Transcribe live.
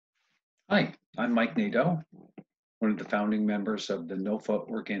Hi, I'm Mike Nadeau, one of the founding members of the NOFA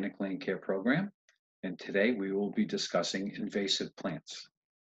Organic Land Care Program, and today we will be discussing invasive plants.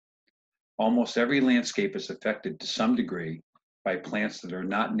 Almost every landscape is affected to some degree by plants that are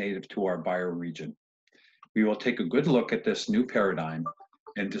not native to our bioregion. We will take a good look at this new paradigm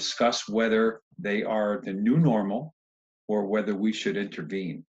and discuss whether they are the new normal or whether we should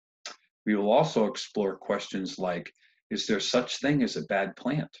intervene. We will also explore questions like, is there such thing as a bad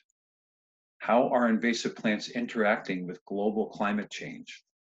plant? How are invasive plants interacting with global climate change?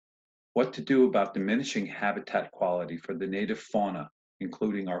 What to do about diminishing habitat quality for the native fauna,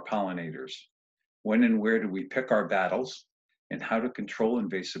 including our pollinators? When and where do we pick our battles? And how to control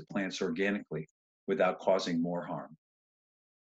invasive plants organically without causing more harm?